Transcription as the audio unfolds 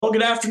Well,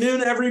 good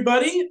afternoon,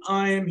 everybody.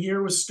 I am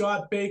here with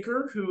Scott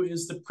Baker, who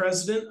is the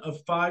president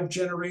of Five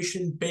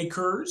Generation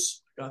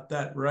Bakers. Got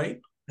that right.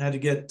 I had to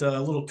get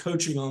a little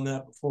coaching on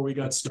that before we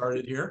got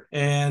started here.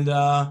 And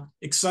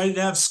excited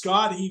to have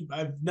Scott.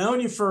 I've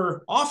known you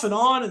for off and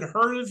on and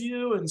heard of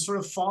you and sort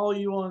of follow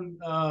you on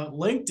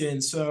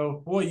LinkedIn.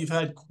 So, boy, you've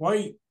had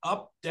quite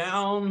up,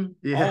 down,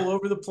 Yeah, all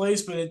over the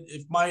place. But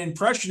if my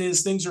impression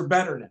is things are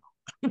better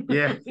now.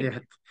 yeah.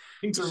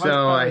 Things are much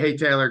So, better hey than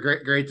Taylor,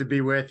 great to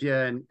be with you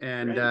and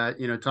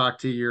great. talk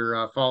to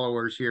your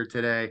followers here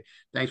today.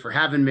 Thanks for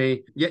having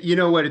me. Yeah, you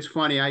know what? It's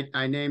funny.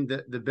 I named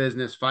the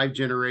business Five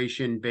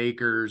Generation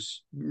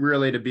Bakers,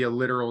 really to be a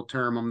literal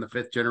term. I'm the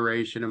fifth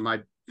generation of my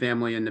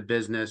family in the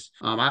business.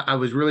 I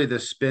was really the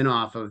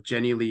spinoff of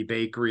Jenny Lee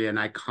Bakery, an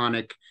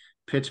iconic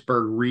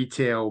Pittsburgh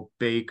retail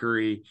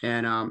bakery,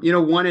 and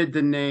wanted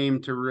the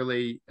name to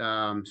really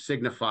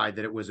signify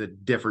that it was a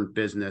different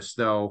business,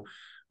 though.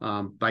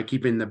 By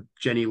keeping the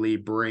Jenny Lee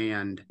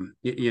brand,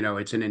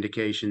 it's an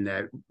indication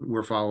that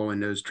we're following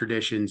those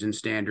traditions and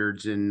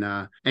standards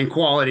and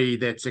quality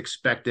that's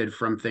expected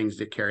from things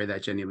that carry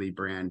that Jenny Lee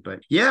brand. But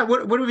yeah,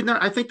 what have we done?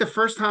 I think the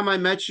first time I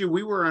met you,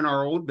 we were in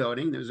our old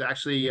building. It was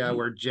actually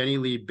where Jenny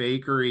Lee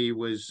Bakery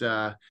was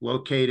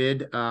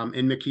located in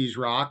McKees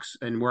Rocks,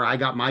 and where I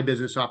got my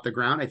business off the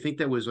ground. I think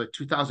that was like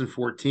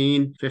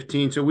 2014,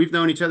 15. So we've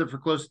known each other for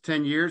close to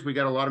 10 years. We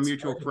got a lot of It's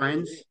mutual hard to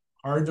friends. believe.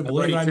 Hard to My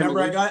believe. buddy I Tim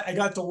remember Alou. I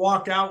got to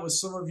walk out with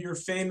some of your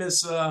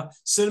famous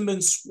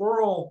cinnamon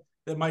swirl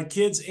that my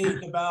kids ate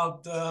in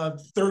about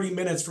 30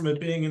 minutes from it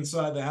being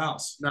inside the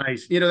house.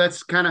 Nice.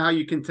 That's kind of how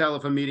you can tell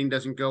if a meeting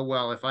doesn't go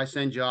well. If I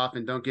send you off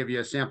and don't give you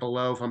a sample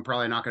loaf, I'm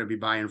probably not going to be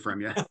buying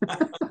from you.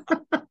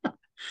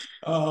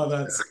 Oh,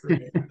 that's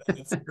great.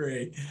 That's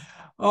great.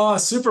 Oh,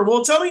 super.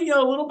 Well, tell me,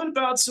 a little bit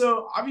about,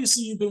 so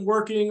obviously you've been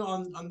working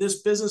on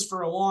this business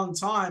for a long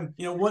time.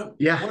 Yeah. What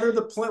are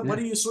the plan? What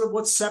Yeah. do you sort of,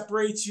 what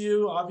separates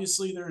you?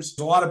 Obviously, there's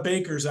a lot of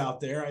bakers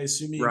out there. I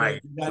assume Right.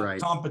 you got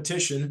Right.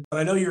 competition, but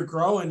I know you're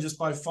growing just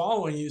by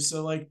following you.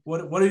 So like,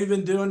 what have you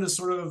been doing to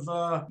sort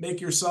of make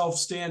yourself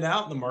stand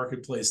out in the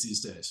marketplace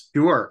these days?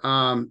 Sure.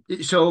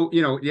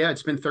 Yeah,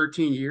 it's been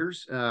 13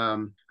 years.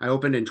 I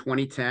opened in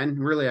 2010.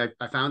 Really,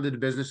 I founded the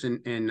business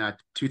in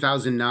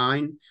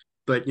 2009,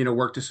 but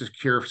worked to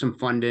secure some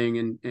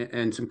funding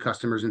and some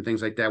customers and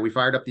things like that. We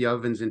fired up the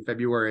ovens in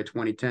February of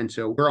 2010,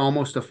 so we're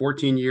almost to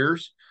 14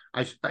 years.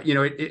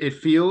 It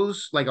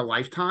feels like a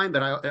lifetime,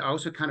 but I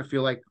also kind of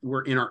feel like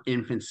we're in our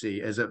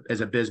infancy as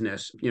a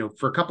business.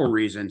 For a couple of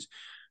reasons.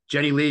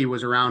 Jenny Lee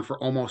was around for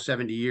almost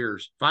 70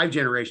 years, five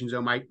generations.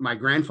 Though my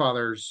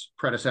grandfather's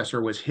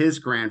predecessor was his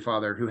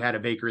grandfather, who had a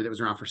bakery that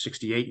was around for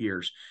 68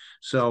 years.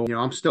 So,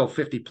 I'm still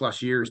 50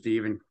 plus years to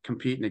even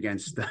competing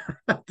against the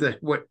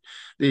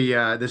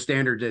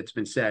standard that's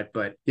been set.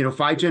 But,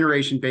 five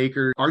generation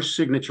baker, our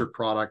signature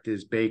product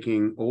is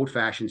baking old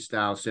fashioned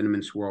style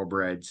cinnamon swirl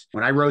breads.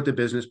 When I wrote the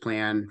business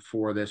plan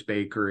for this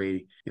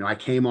bakery, I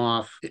came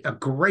off a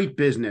great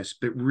business,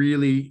 but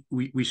really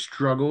we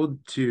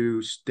struggled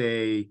to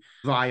stay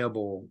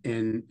viable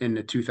in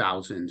the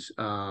 2000s.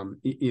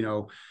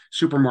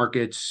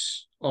 Supermarkets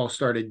all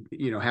started,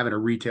 having a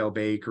retail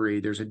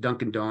bakery. There's a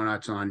Dunkin'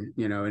 Donuts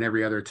in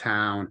every other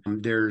town.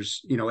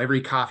 There's,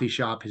 every coffee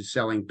shop is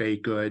selling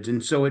baked goods.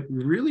 And so it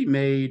really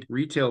made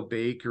retail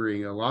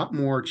bakery a lot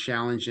more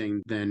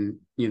challenging than,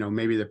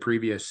 maybe the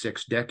previous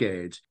 6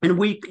 decades. And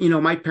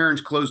my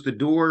parents closed the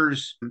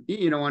doors,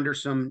 under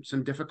some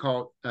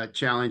difficult,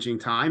 challenging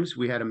times.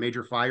 We had a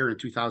major fire in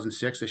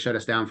 2006 that shut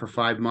us down for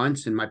 5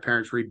 months, and my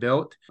parents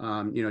rebuilt,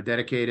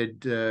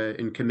 dedicated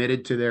and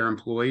committed to their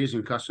employees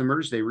and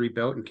customers. They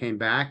rebuilt and came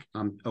back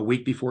a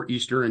week before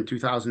Easter in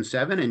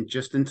 2007, and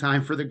just in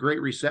time for the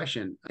Great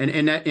Recession.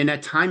 And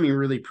that timing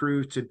really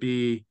proved to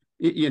be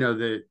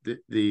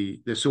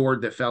the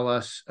sword that fell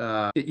us.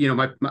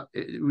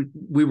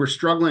 We were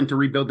struggling to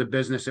rebuild the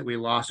business that we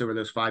lost over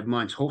those 5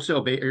 months.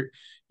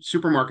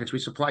 Supermarkets, we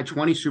supplied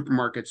 20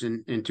 supermarkets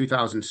in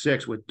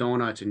 2006 with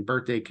donuts and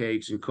birthday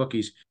cakes and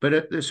cookies.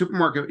 But the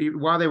supermarket,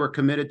 while they were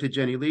committed to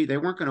Jenny Lee, they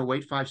weren't going to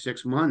wait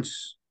 5-6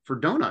 months for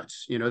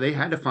donuts. They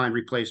had to find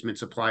replacement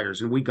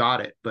suppliers, and we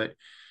got it. But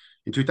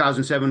in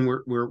 2007,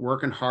 we're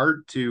working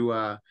hard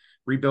to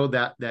rebuild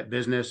that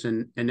business,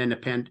 and then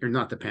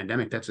not the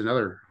pandemic, that's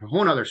a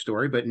whole other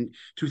story. But in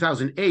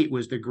 2008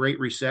 was the Great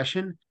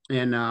Recession,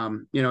 and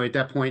at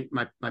that point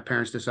my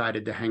parents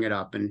decided to hang it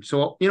up. And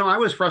so I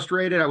was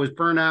frustrated, I was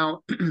burnt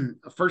out.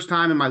 First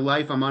time in my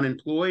life I'm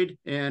unemployed,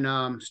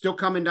 and still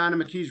coming down to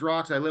McKees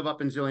Rocks. I live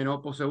up in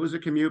Zelienople, so it was a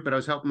commute, but I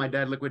was helping my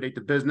dad liquidate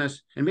the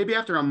business. And maybe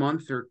after a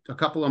month or a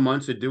couple of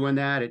months of doing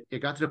that,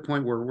 it got to the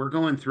point where we're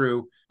going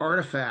through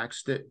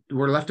artifacts that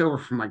were left over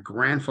from my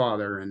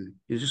grandfather, and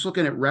just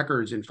looking at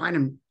records and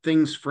finding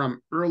things from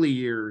early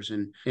years,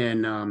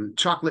 and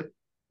chocolate,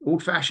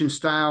 old-fashioned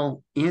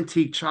style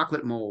antique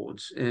chocolate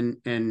molds,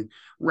 and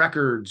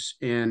records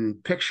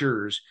and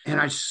pictures.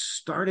 And I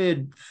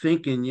started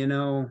thinking,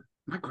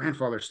 my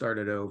grandfather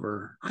started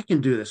over. I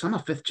can do this. I'm a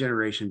fifth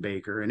generation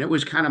baker. And it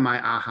was kind of my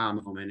aha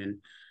moment. And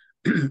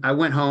I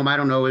went home. I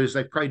don't know. It was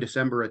like probably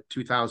December of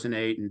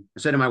 2008. And I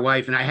said to my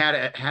wife, and I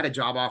had a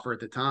job offer at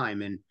the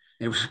time, and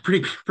it was a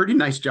pretty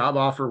nice job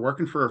offer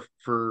working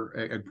for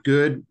a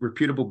good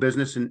reputable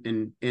business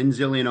in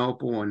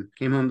Zillionople. And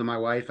came home to my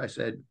wife. I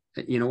said,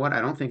 you know what?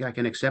 I don't think I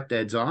can accept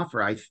Ed's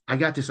offer. I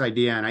got this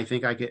idea, and I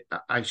think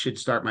I should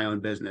start my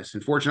own business.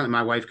 And fortunately,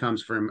 my wife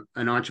comes from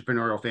an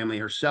entrepreneurial family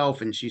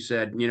herself, and she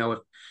said,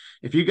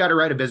 if you got to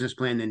write a business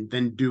plan,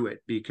 then do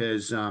it,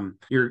 because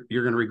you're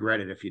going to regret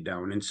it if you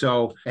don't. And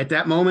so at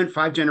that moment,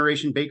 Five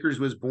Generation Bakers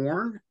was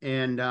born,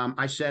 and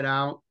I set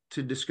out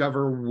to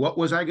discover what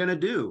was I going to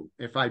do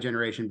at Five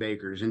Generation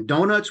Bakers. And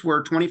donuts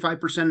were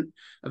 25%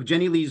 of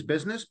Jenny Lee's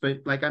business, but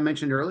like I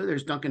mentioned earlier,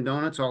 there's Dunkin'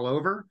 Donuts all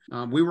over.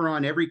 We were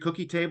on every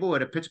cookie table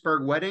at a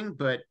Pittsburgh wedding,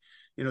 but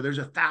there's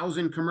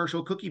 1,000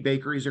 commercial cookie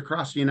bakeries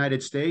across the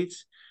United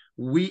States.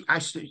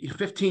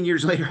 15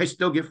 years later, I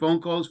still get phone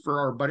calls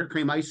for our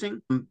buttercream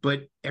icing,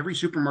 but every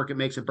supermarket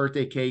makes a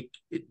birthday cake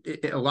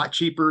a lot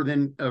cheaper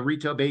than a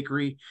retail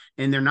bakery,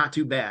 and they're not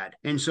too bad.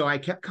 And so I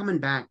kept coming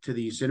back to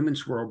these cinnamon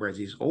swirl breads,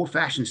 these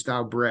old-fashioned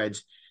style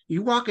breads.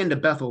 You walk into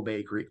Bethel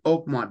Bakery,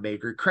 Oakmont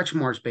Bakery,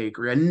 Kretschmar's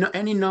Bakery, and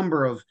any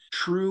number of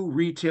true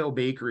retail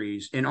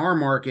bakeries in our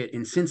market,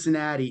 in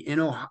Cincinnati, in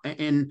Ohio,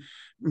 in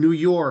New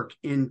York,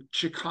 in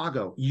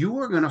Chicago, you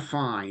are going to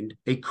find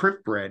a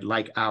crimp bread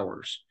like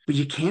ours. But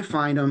you can't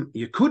find them.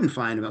 You couldn't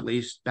find them, at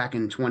least back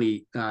in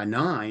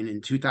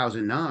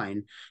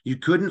 2009. You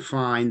couldn't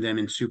find them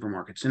in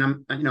supermarkets.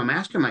 And I'm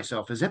asking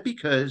myself, is that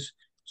because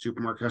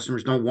supermarket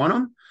customers don't want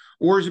them?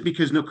 Or is it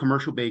because no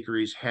commercial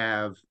bakeries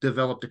have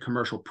developed a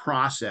commercial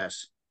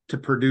process to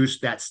produce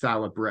that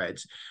style of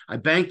breads? I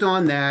banked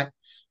on that.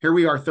 Here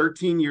we are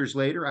 13 years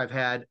later. I've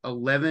had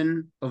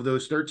 11 of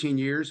those 13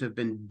 years have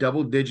been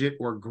double digit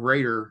or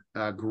greater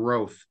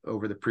growth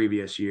over the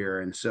previous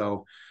year. And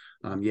so,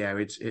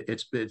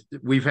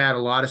 we've had a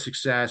lot of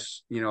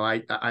success.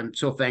 I'm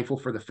so thankful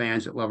for the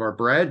fans that love our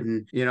bread.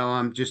 And,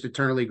 I'm just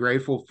eternally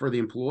grateful for the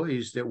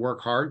employees that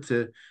work hard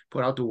to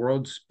put out the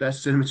world's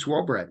best cinnamon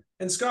swirl bread.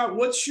 And Scott,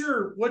 what's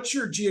your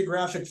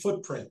geographic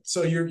footprint?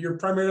 So you're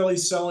primarily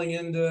selling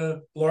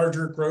into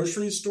larger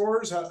grocery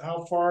stores.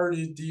 How far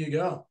do you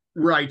go?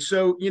 Right.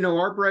 So,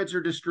 our breads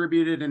are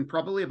distributed in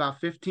probably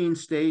about 15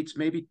 states,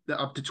 maybe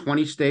up to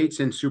 20 states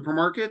in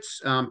supermarkets.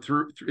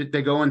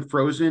 They go in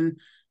frozen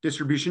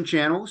distribution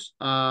channels.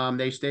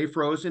 They stay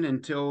frozen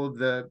until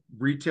the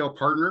retail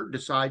partner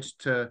decides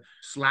to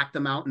slack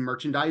them out and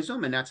merchandise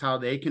them. And that's how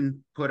they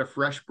can put a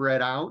fresh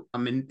bread out.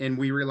 And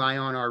we rely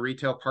on our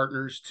retail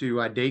partners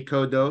to date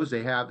code those.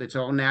 It's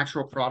all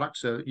natural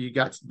products. So you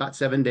got about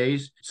 7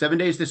 days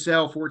to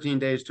sell, 14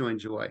 days to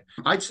enjoy.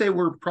 I'd say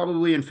we're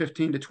probably in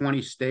 15 to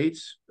 20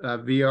 states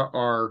via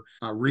our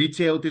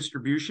retail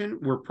distribution.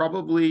 We're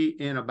probably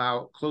in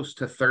about close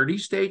to 30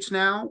 states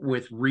now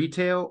with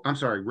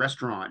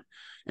restaurant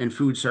and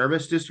food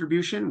service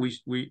distribution.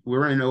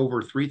 We're in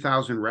over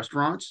 3,000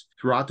 restaurants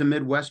throughout the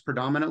Midwest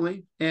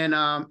predominantly. And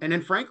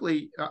then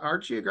frankly, our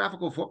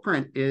geographical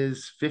footprint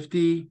is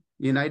 50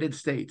 United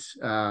States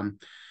via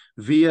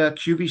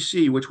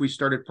QVC, which we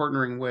started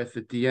partnering with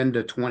at the end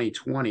of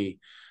 2020.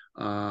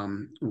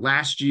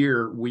 Last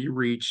year, we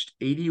reached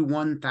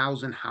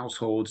 81,000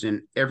 households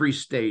in every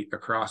state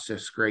across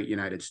this great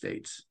United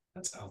States.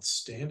 That's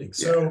outstanding.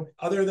 Yeah. So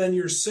other than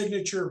your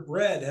signature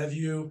bread,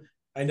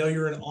 I know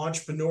you're an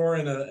entrepreneur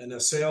and a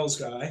sales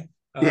guy.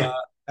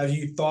 Have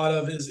you thought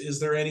of, is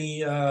there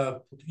any,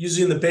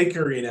 using the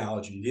bakery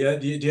analogy,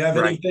 do you have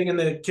anything in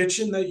the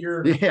kitchen that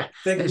you're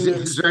thinking to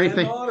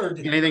expand on? Or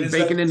anything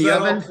baking in the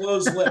oven? Is that all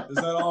closed lip? Is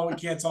that all? We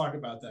can't talk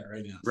about that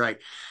right now. Right.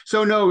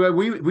 So no,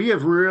 we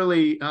have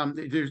really,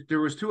 there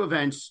was two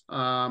events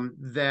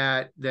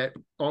that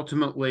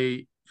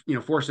ultimately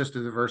forced us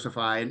to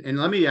diversify. And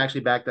let me actually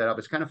back that up.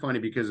 It's kind of funny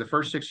because the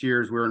first 6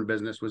 years we were in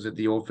business was at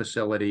the old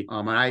facility.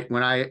 When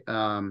I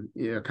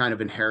kind of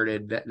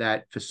inherited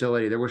that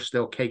facility, there were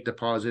still cake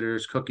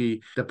depositors,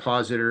 cookie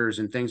depositors,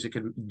 and things that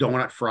could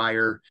donut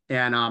fryer.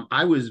 And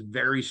I was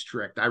very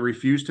strict. I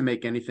refused to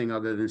make anything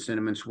other than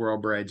cinnamon swirl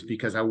breads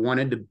because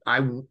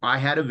I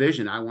had a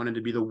vision. I wanted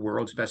to be the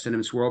world's best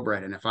cinnamon swirl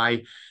bread. And if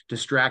I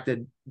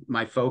distracted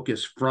my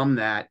focus from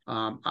that,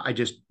 I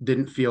just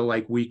didn't feel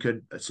like we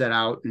could set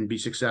out and be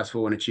successful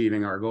in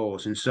achieving our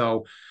goals. And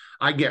so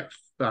I get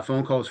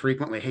phone calls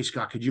frequently. Hey,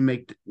 Scott, could you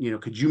make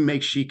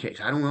sheet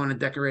cakes? I don't want to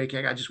decorate a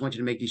cake. I just want you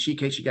to make these sheet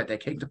cakes. You got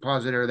that cake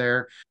depositor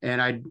there.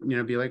 And I'd,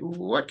 be like,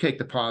 what cake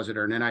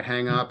depositor? And then I'd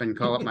hang up and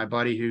call up my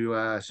buddy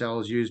who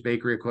sells used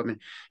bakery equipment.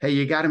 Hey,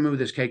 you got to move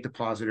this cake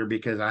depositor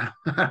because I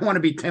don't want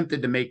to be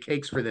tempted to make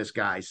cakes for this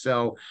guy.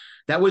 So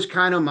that was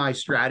kind of my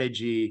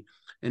strategy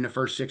in the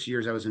first 6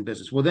 years I was in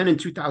business. Well, then in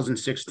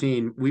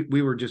 2016,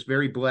 we were just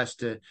very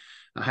blessed to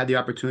had the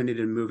opportunity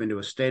to move into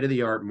a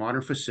state-of-the-art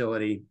modern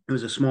facility. It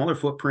was a smaller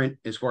footprint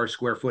as far as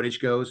square footage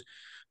goes,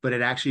 but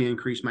it actually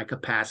increased my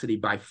capacity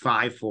by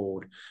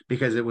 5-fold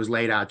because it was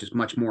laid out just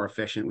much more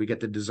efficient. We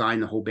get to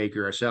design the whole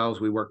bakery ourselves.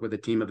 We work with a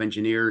team of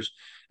engineers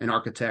and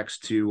architects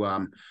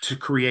to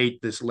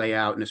create this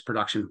layout and this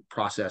production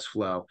process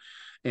flow.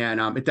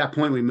 And at that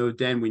point, we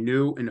moved in. We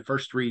knew in the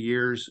first 3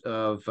 years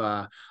of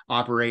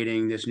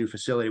operating this new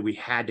facility, we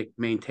had to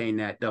maintain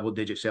that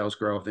double-digit sales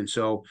growth. And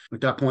so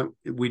at that point,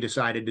 we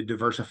decided to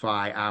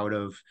diversify out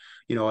of,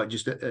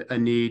 just a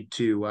need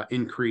to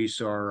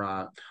increase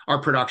our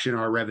production,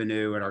 our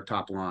revenue, and our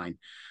top line.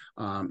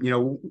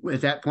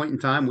 At that point in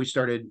time, we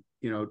started,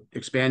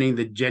 expanding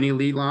the Jenny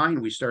Lee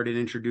line. We started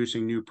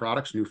introducing new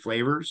products, new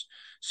flavors,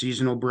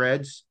 seasonal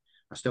breads,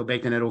 still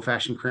baked in that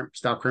old-fashioned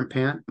style crimp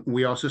pan.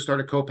 We also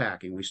started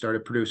co-packing. We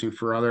started producing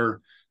for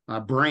other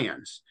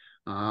brands.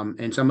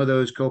 And some of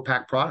those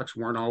co-pack products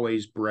weren't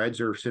always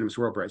breads or cinnamon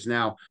swirl breads.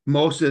 Now,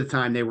 most of the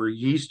time they were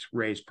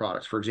yeast-raised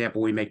products. For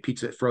example, we make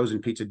frozen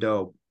pizza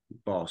dough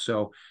balls.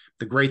 So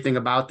the great thing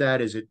about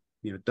that is it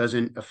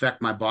doesn't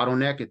affect my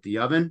bottleneck at the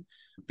oven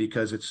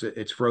because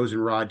it's frozen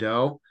raw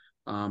dough.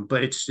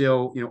 But it's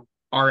still,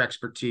 our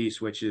expertise,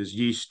 which is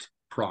yeast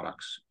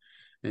products.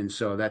 And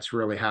so that's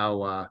really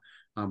how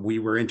we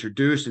were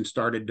introduced and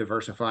started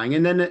diversifying.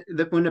 And then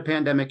when the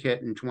pandemic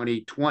hit in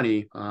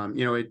 2020,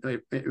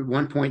 at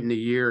one point in the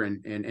year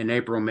in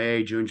April,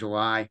 May, June,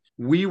 July,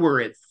 we were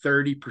at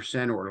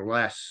 30% or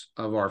less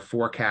of our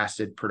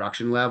forecasted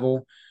production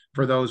level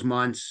for those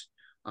months.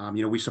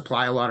 We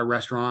supply a lot of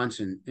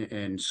restaurants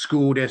and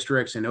school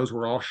districts, and those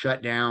were all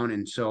shut down.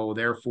 And so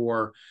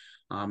therefore,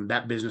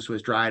 that business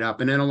was dried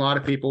up. And then a lot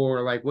of people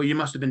were like, well, you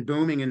must have been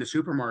booming in the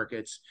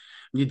supermarkets.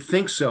 You'd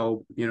think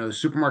so. The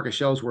supermarket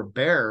shelves were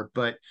bare,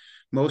 but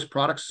most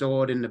products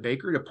sold in the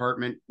bakery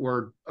department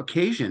were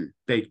occasion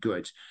baked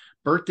goods,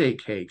 birthday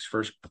cakes,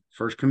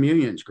 first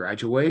communions,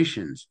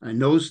 graduations,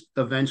 and those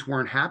events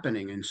weren't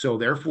happening. And so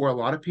therefore, a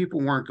lot of people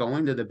weren't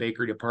going to the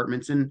bakery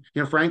departments. And,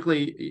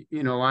 frankly,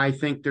 I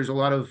think there's a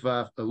lot of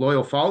a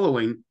loyal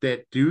following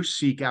that do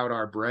seek out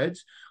our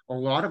breads. A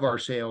lot of our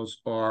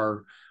sales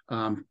are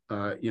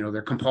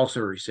they're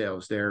compulsory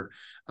sales. They're,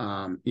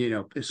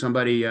 if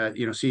somebody,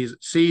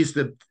 sees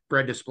the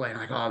bread display and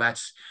like, oh,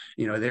 that's,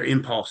 their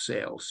impulse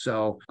sales.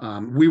 So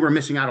we were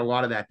missing out a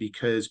lot of that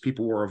because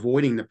people were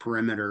avoiding the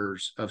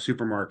perimeters of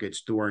supermarkets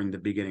during the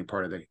beginning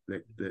part of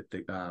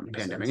the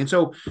pandemic. And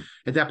so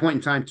at that point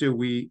in time too,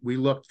 we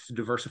looked to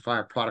diversify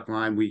our product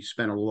line. We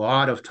spent a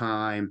lot of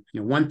time,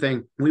 one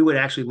thing, we would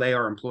actually lay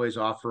our employees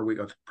off for a week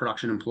of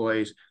production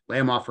employees, lay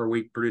them off for a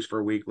week, produce for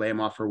a week, lay them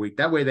off for a week.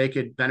 That way they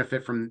could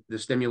benefit from the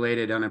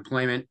stimulated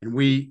unemployment. And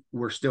we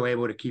were still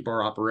able to keep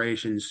our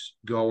operations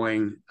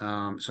going,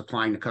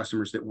 supplying the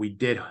customers that we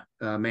did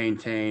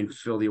maintain,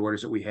 fill the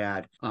orders that we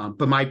had.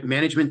 But my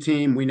management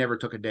team, we never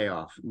took a day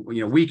off.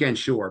 Weekend,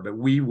 sure, but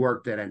we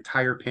worked that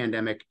entire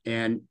pandemic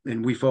and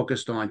we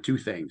focused on two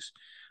things.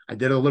 I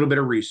did a little bit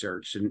of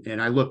research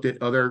and I looked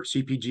at other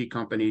CPG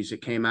companies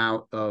that came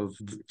out of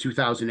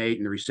 2008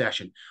 and the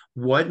recession.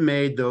 What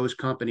made those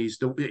companies,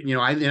 I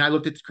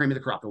looked at the cream of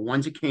the crop, the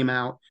ones that came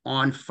out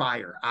on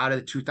fire out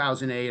of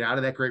 2008, out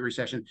of that great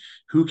recession,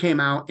 who came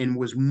out and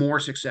was more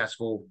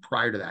successful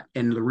prior to that.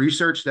 And the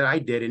research that I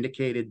did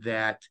indicated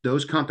that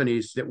those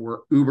companies that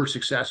were uber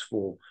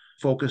successful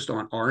focused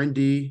on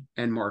R&D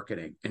and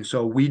marketing. And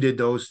so we did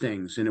those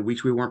things. In the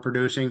weeks we weren't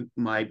producing,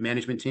 my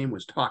management team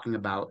was talking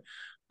about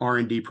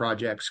R&D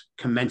projects,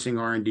 commencing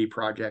R&D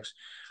projects.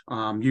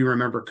 You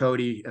remember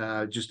Cody,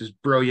 just this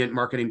brilliant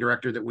marketing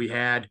director that we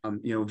had,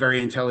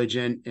 very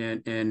intelligent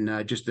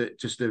and just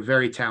a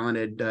very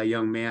talented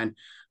young man.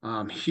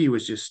 He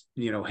was just,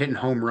 hitting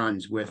home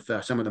runs with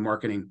some of the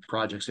marketing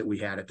projects that we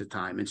had at the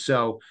time. And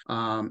so,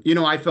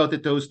 I felt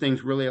that those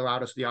things really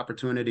allowed us the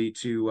opportunity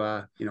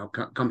to,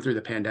 come through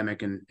the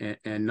pandemic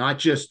and not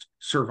just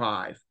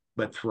survive,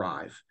 but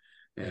thrive.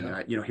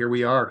 And, here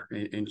we are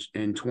in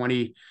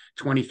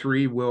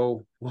 2023,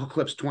 we'll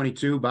eclipse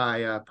 22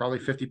 by probably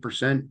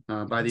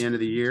 50% by the end of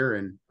the year.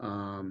 And,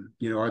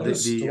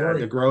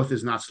 the growth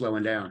is not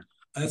slowing down.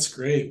 That's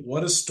great.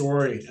 What a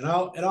story. And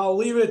I'll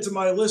leave it to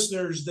my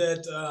listeners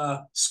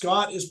that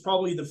Scott is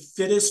probably the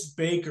fittest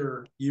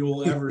baker you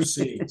will ever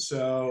see.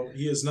 So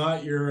he is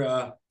not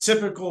your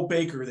typical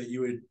baker that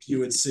you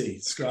would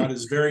see. Scott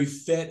is very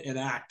fit and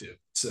active.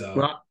 So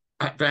well,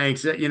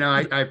 thanks.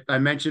 I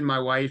mentioned my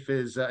wife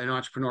is an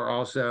entrepreneur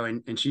also,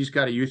 and she's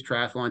got a youth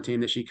triathlon team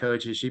that she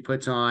coaches. She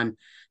puts on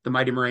the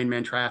Mighty Moraine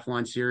Men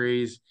Triathlon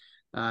Series,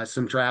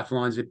 some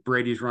triathlons at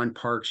Brady's Run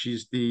Park.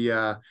 She's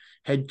the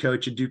head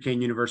coach at Duquesne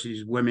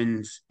University's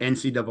women's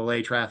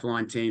NCAA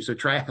triathlon team. So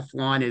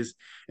triathlon is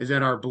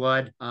in our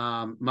blood.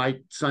 My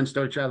son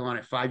started triathlon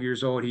at 5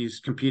 years old. He's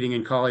competing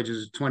in college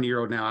as a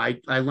 20-year-old now.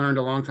 I learned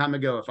a long time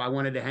ago, if I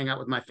wanted to hang out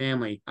with my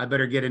family, I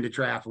better get into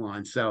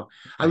triathlon. So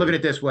I look at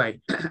it this way.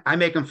 I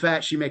make them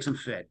fat. She makes them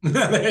fit.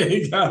 There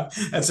you go.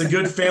 That's a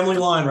good family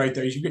line right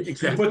there. You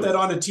can put that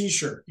on a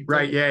t-shirt.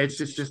 Right. Yeah.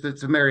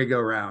 It's a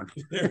merry-go-round.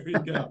 There you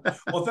go.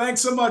 Well, thanks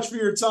so much for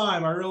your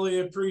time. I really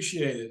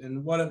appreciate it.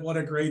 And what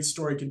a great story.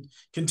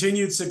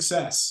 Continued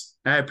success.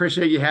 I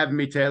appreciate you having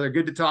me, Taylor.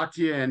 Good to talk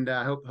to you, and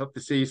hope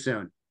to see you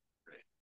soon.